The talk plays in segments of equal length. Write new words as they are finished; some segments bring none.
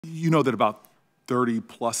You know that about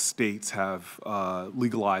 30-plus states have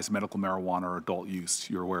legalized medical marijuana or adult use.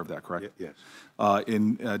 You're aware of that, correct? Yes.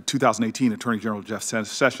 In 2018, Attorney General Jeff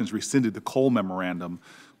Sessions rescinded the Cole Memorandum,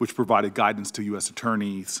 which provided guidance to U.S.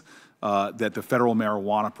 attorneys that the federal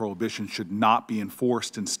marijuana prohibition should not be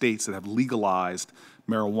enforced in states that have legalized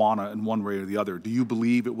marijuana in one way or the other. Do you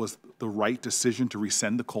believe it was the right decision to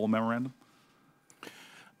rescind the Cole Memorandum?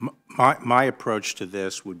 My approach to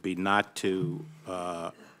this would be not to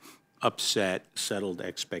upset settled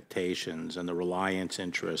expectations and the reliance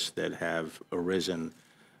interests that have arisen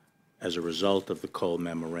as a result of the Cole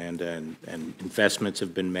Memoranda, and investments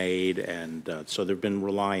have been made, and so there have been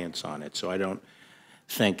reliance on it. So I don't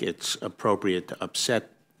think it's appropriate to upset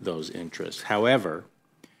those interests. However,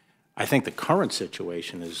 I think the current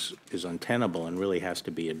situation is untenable and really has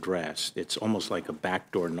to be addressed. It's almost like a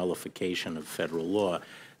backdoor nullification of federal law.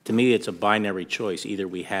 To me, it's a binary choice. Either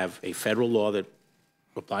we have a federal law that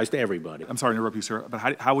applies to everybody. I'm sorry to interrupt you, sir,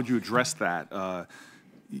 but how would you address that?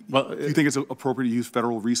 Well, do you think it's appropriate to use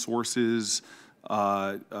federal resources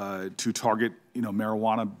to target,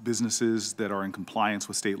 marijuana businesses that are in compliance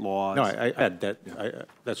with state laws? No, I said that. Yeah.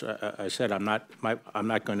 That's what I said. I'm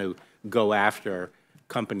not going to go after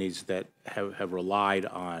companies that have relied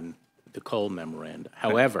on the Cole Memoranda.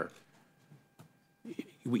 However,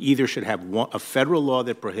 we either should have a federal law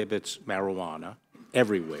that prohibits marijuana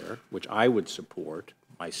everywhere, which I would support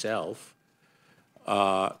myself,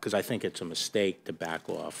 because I think it's a mistake to back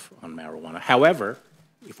off on marijuana. However,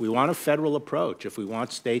 if we want a federal approach, if we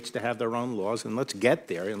want states to have their own laws, then let's get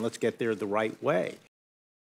there, and let's get there the right way.